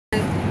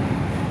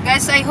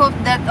Guys, I hope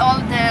that all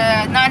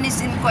the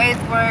nannies in Kuwait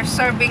were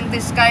serving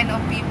this kind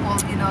of people,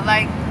 you know,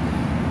 like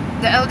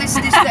the eldest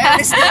is the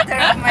eldest daughter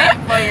of my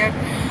employer.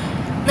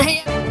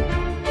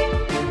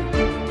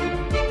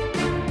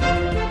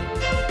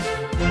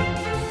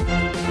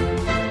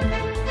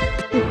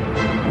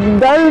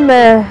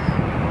 ضلمة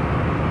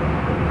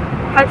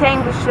حتى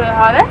انجلش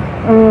هذا؟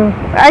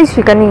 ايش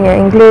في كنية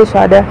انجليش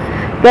هذا.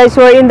 Guys,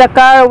 we're in the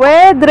car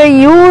with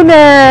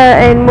Rayuna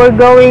and we're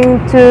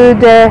going to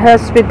the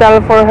hospital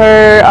for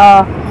her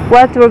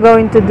what we're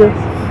going to do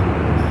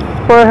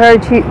for her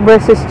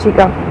versus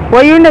checkup.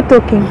 Why you're not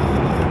talking?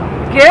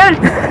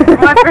 Good.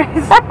 My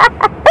friends.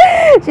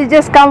 She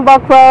just come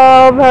back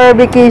from her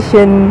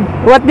vacation.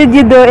 What did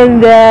you do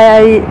in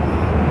the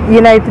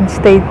United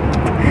States?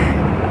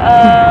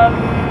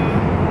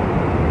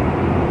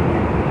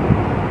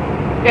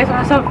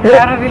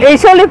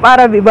 ايش اللي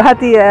بعربي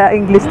بهاتي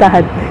انجلش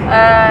تحت.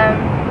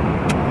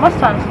 ما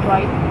استانست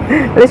وايد.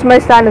 ليش ما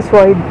استانس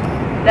وايد؟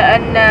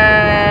 لان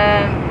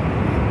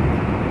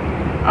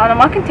انا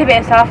ما كنت ابي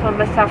اسافر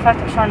بس سافرت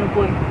عشان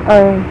ابوي.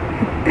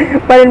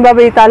 بعدين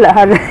بابا يطالع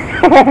هذا.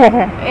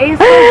 اي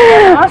صدق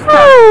ما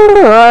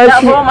استانس. لا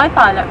هو ما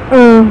يطالع.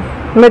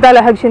 ما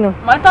يطالع حق شنو؟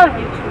 ما يطالع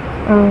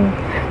يوتيوب.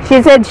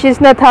 She said she's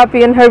not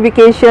happy on her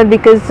vacation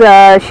because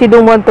she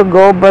don't want to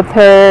go, but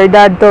her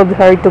dad told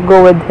her to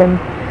go with him.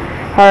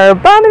 Her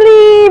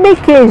family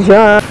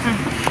vacation.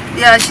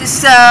 Yeah,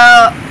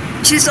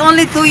 she's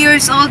only 2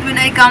 years old when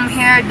I come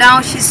here.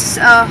 Now she's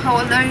how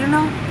old are you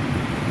now?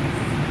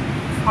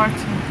 14.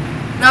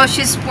 Now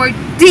she's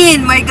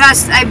 14. My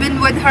gosh, I've been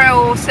with her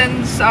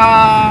since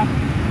 11.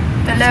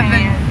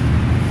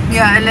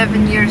 Yeah,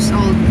 11 years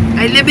old.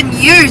 11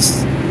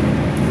 years.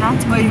 Not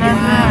my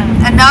God.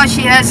 And now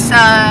she has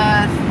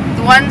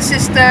one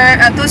sister,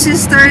 2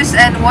 sisters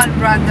and 1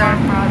 brother.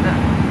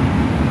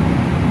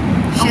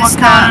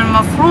 كان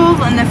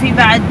المفروض إنه في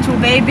بعد 2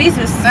 babies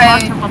بس ما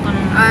تبطن.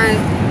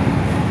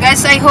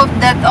 Guys, I hope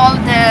that all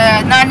the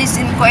nannies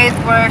in Kuwait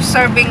were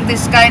serving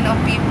this kind of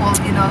people,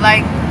 you know,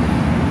 like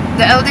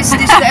the eldest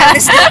is the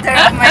eldest daughter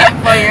of my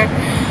employer.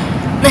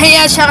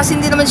 Nahiya siya kasi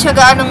hindi naman siya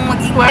gaanong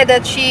mag-English.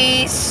 That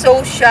she's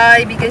so shy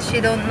because she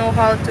don't know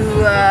how to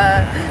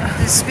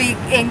speak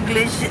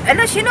English. I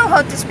know she know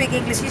how to speak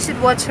English. You should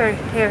watch her.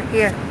 Here.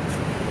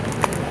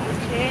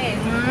 Okay.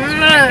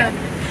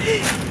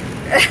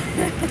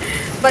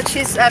 But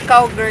she's a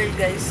cowgirl,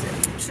 guys.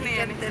 شنو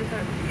يعني tell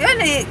her.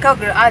 يعني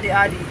cowgirl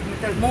عادي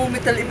مو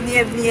مثل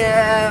ابني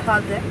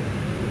هذا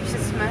شو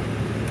اسمه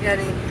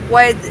يعني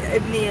وايد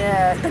ابني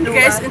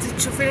دلوعة. Guys انت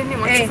تشوفين اني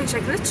ما تشوفين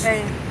شكلك؟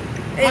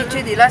 اي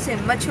كذي لازم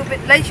ما تشوفين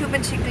لا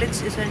يشوفين شكلك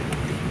عشان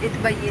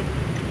يتبين.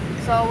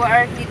 So we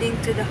are heading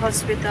to the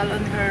hospital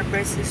on her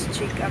breast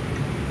checkup.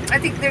 I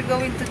think they're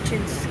going to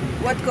change.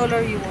 What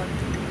color you want?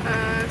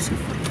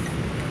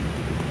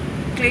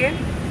 Clear?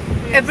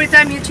 Yes. Every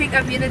time you check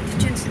up, you need to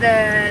change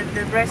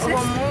the breast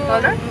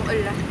color.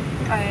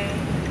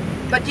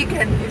 But you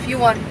can if you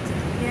want.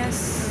 Yes.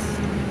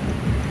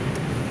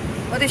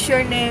 What is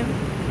your name?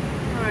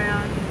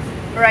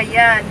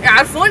 Ryan.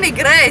 يعرفوني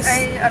جريس.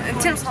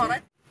 أنت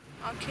مصورة.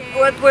 Okay.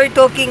 What we're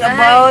talking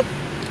about?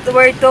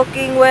 We're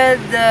talking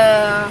with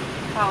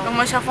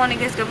لما شافوني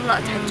جريس قبل لا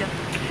أتحجب.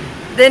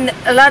 Then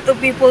a lot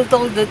of people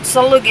told that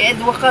صلوا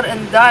قاعد وقر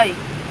and die.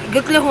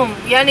 قلت لهم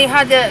يعني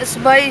هذا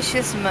إصبعي شو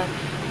اسمه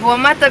هو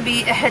ما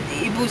تبي أحد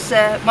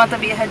يبوسه ما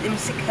تبي أحد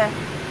يمسكها.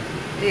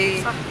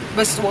 صح.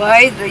 بس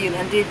وايد ريون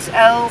and it's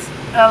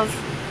ألف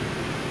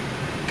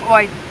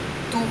وايد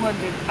 200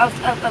 ألف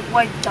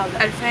وايد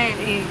طالع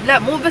 2000. لا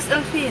مو بس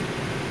 2000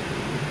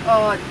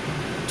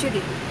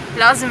 كذي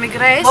لازم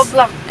جريس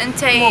مبلغ انت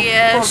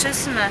شو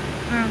اسمه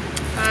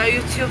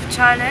يوتيوب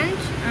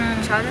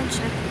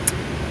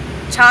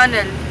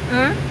channel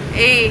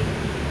اي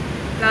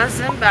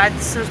لازم بعد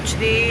تصير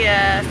كذي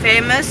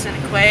famous in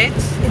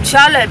Kuwait ان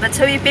شاء الله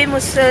بتسوي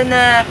famous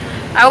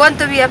I want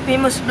to be a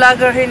famous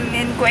blogger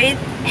in Kuwait.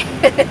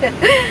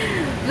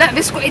 لا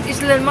بس كويت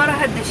ايش ما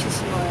راح ادش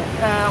اسمه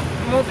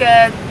مو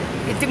قاعد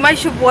انت ما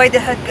يشوف وايد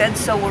احد قاعد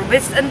تصور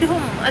بس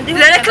عندهم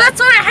لانك لا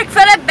تصوري حق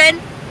فلبن.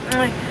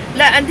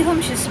 لا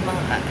عندهم شو اسمه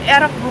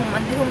يعرفهم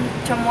عندهم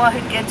كم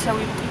واحد قاعد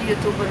يسوي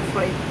يوتيوبر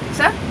فري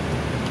صح؟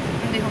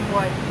 عندهم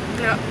وايد.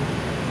 لا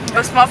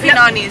بس ما في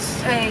نانيز.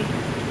 اي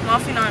ما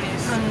في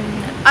نانيز.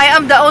 I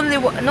am the only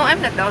one. No,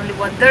 I'm not the only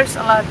one. There's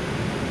a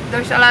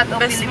lot of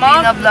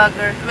Filipino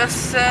blogger.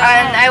 بس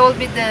and I will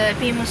be the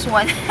famous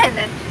one.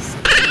 Just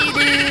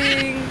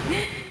kidding.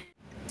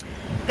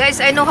 Guys,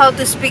 I know how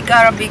to speak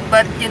Arabic,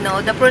 but you know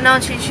the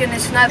pronunciation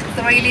is not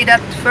really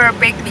that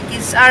perfect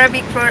because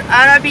Arabic,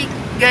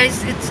 guys,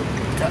 it's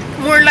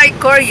more like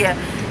Korea.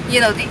 You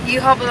know, you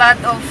have a lot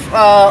of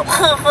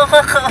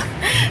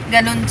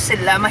ganun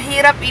sila.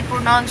 Mahirap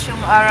i-pronounce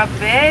yung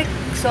Arabic.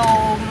 So,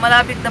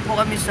 malapit na po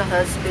kami sa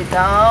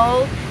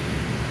hospital.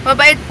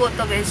 Mabait po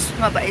to guys.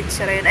 Mabait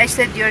siya rin. I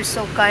said you're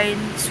so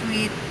kind,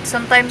 sweet,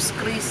 sometimes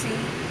crazy.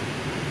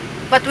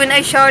 But when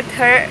I shout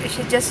her,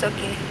 she's just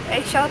okay. I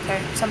shout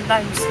her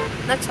sometimes.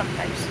 Not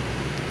sometimes.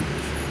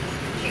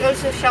 She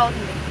also shout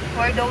me.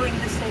 We're doing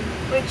the same.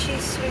 What's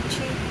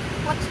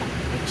that?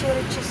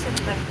 Richie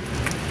Center.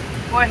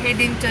 We're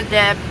heading to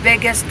the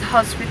biggest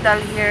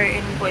hospital here in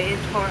Kuwait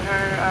for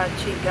her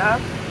checkup.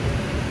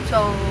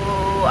 So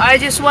I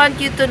just want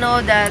you to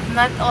know that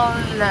not all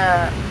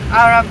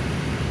Arab,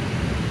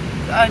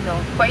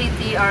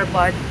 Kuwaiti are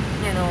bad.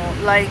 You know,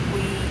 like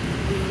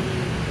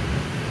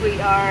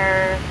we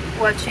are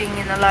watching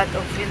in a lot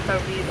of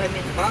interview. I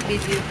mean,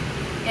 video,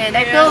 and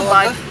I feel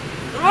bad.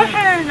 روح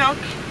هناك.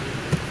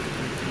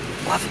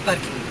 ما في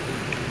باركينج.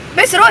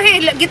 بس روحي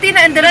لقيتينا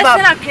عند بس الباب.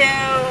 هناك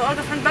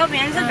وقف عند الباب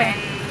ينزل بعدين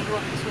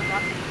نروح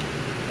السوبر.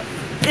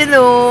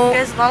 Hello.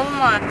 بس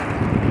ظلمة.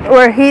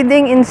 We're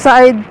heading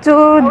inside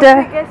to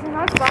the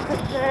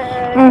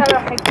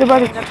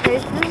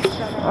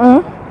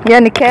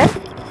يعني كيف؟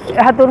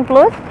 هاتون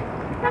فلوس؟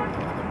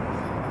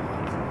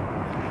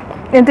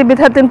 انت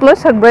بتهاتين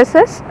فلوس حق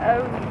بريسس؟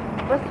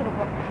 بس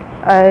ربع.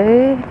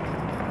 اي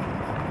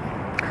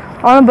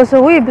انا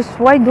بسويه بس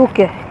وايد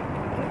اوكي.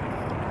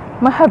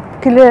 ما احب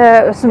كل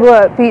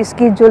اسبوع في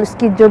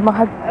سكيدجول ما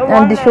حد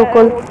عندي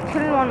شغل. كل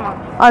one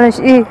month. Ano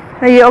siya,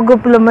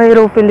 naiagop lang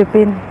mayro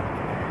Philippine.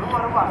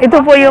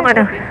 Ito po yung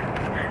ano.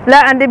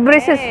 La, andi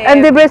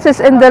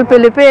braces in the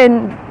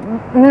Philippine.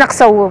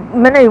 Naksaw,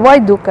 manay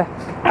wide ka.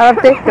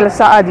 عرفتي كل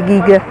ساعة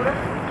دقيقة.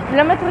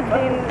 لما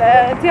تودين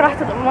انتي راح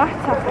ما راح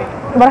تسافرين.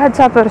 راح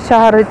تسافر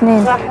شهر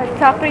 2. راح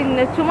تسافرين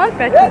 2 months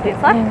بعد تودين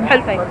صح؟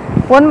 حلفين.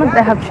 1 month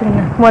I have شنو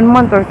 1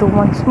 month or 2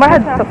 months. ما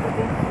راح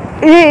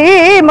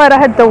ايه ما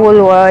راح تطول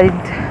وايد.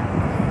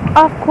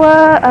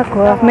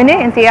 Aqua. Mini,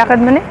 انتي ياخد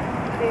مني؟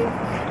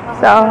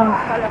 So,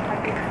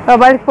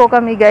 babalik po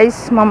kami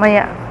guys,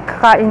 mamaya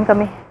kakain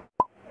kami.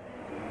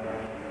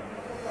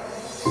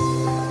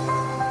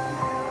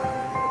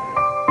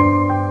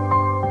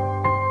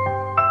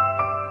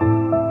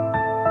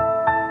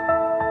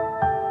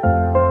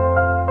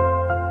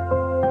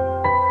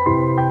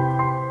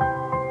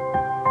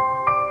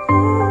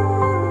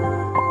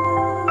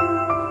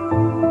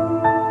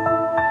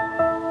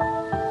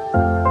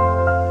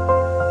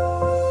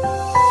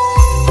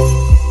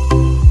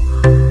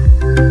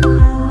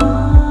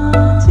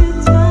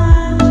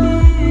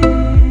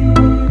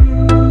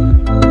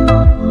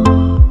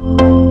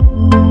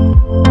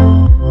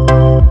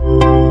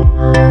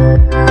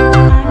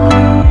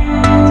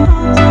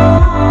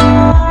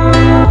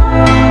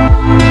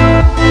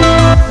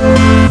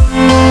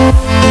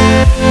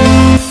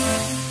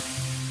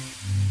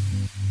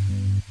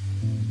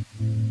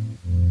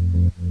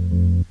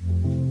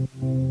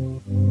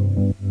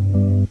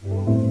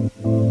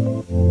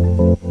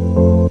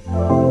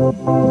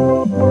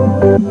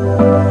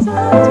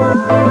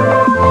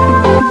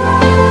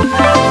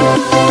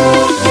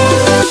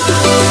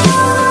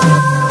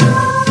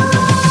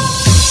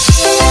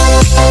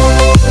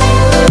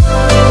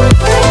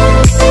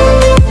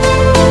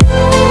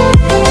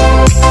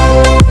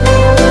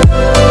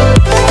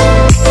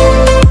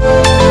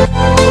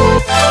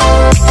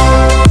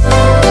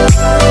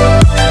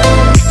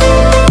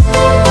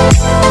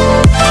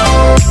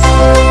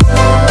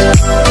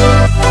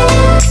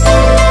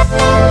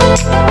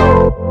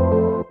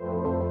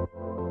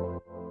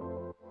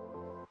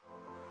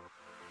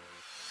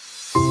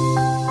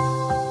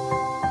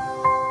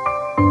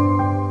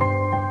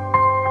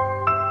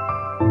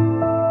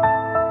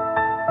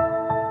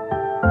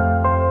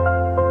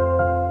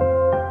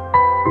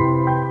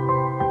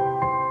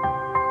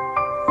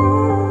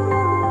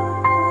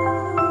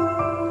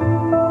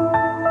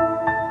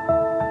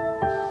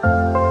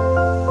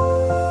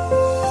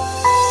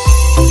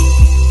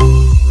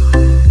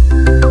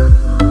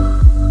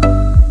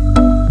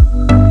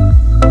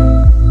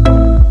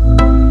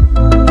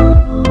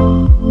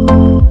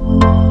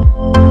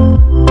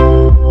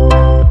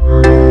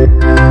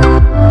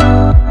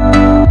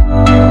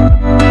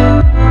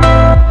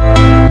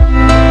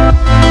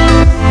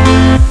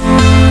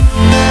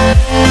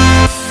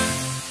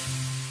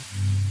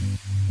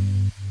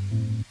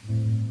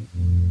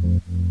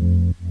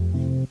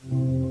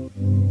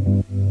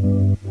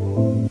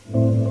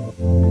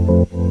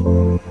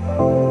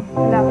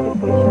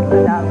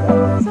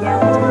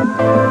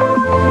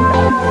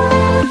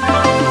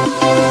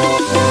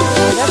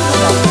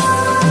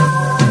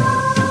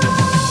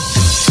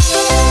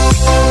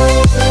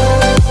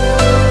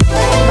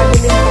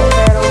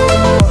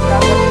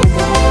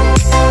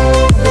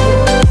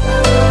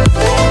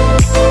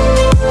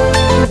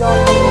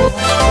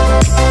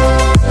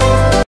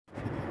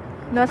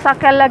 Sa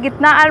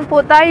kalagitnaan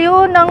po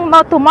tayo ng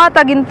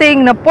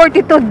tumataginting na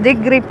 42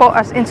 degree po,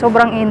 as in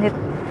sobrang init.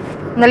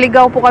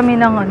 Naligaw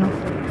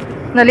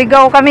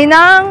kami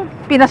ng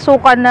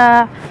pinasukan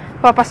na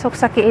papasok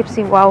sa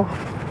KFC. Wow,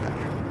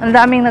 ang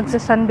daming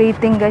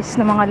nagsasunbathing guys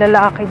na mga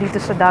lalaki dito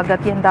sa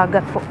dagat. Yan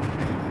dagat po,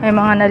 may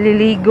mga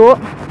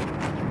naliligo.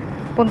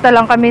 Punta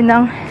lang kami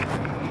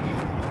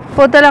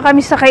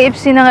sa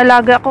KFC ng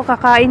alaga ko,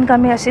 kakain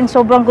kami, as in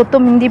sobrang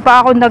gutom. Hindi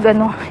pa ako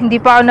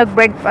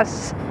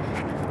nag-breakfast.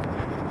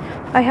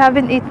 I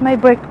haven't eaten my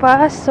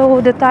breakfast,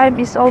 so the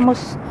time is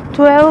almost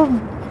 12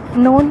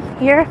 noon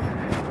here.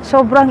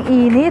 Sobrang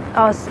init,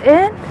 as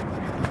in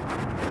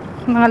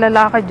mga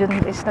lalaki dyan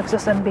guys,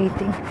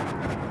 nagsasunbathing.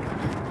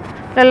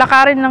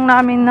 Lalakarin lang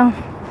namin ng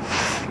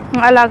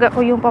alaga ko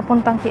yung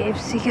papuntang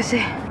KFC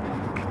kasi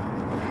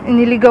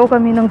iniligaw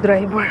kami ng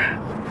driver.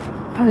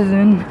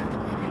 Ayun,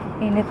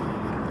 init.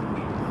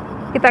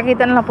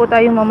 Kita-kita na lang po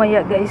tayo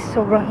mamaya guys.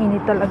 Sobrang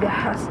init talaga.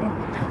 As in,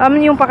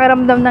 yung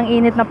pakiramdam ng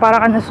init na para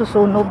ka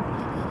nasusunog.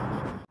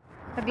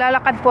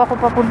 Naglalakad po ako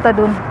papunta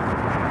dun,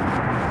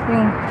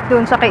 yung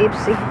dun sa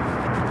KFC.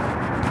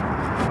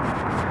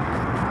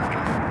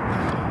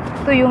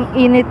 Ito yung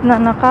init na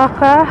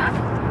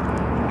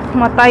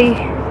nakakamatay.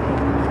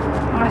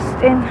 As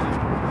in,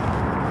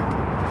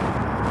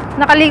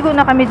 nakaligo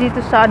na kami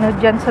dito sa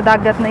dyan sa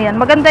dagat na yan.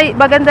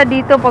 Maganda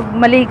dito pag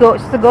maligo,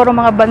 siguro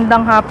mga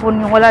bandang hapon,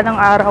 yung wala ng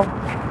araw.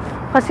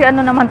 Kasi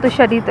naman to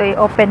siya dito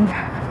open.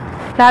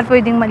 Lahat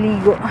pwedeng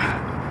maligo.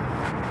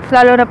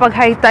 Lalo na pag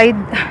high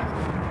tide.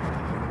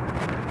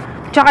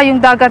 Tsaka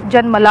yung dagat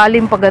dyan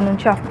malalim pag ganun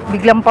siya.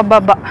 Biglang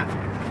pababa.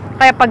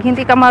 Kaya pag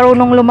hindi ka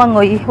marunong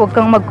lumangoy, huwag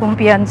kang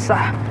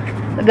magkumpiyansa.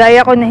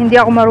 Gaya ko na hindi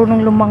ako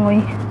marunong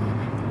lumangoy.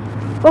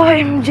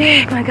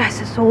 OMG, my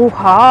gosh, it's so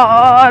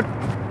hot.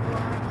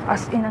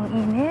 As in, ang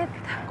init.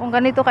 Kung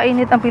ganito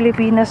kainit ang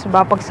Pilipinas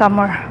ba pag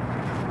summer,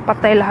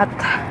 patay lahat.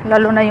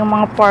 Lalo na yung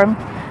mga farm.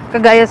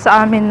 Kagaya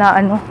sa amin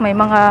na may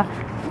mga,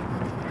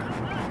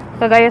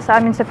 kagaya sa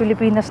amin sa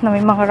Pilipinas na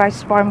may mga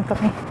rice farm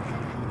kami.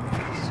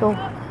 So,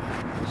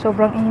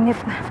 sobrang init.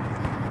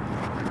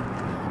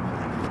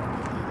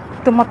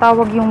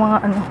 Tumatawag yung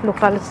mga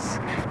locals.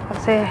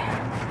 Kasi,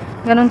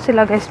 ganun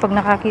sila guys pag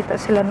nakakita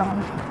sila ng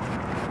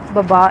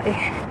babae.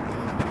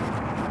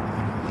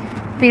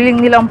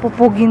 Feeling nila ang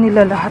pupugi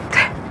nila lahat.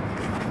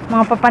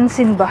 Mga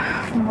papansin ba?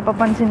 Mga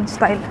papansin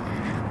style.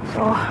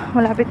 So,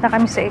 malapit na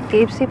kami sa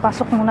KFC.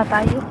 Pasok muna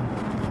tayo.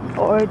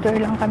 O-order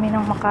lang kami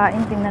ng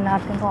makain. Tingnan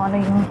natin kung ano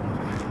yung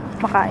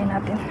makain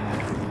natin.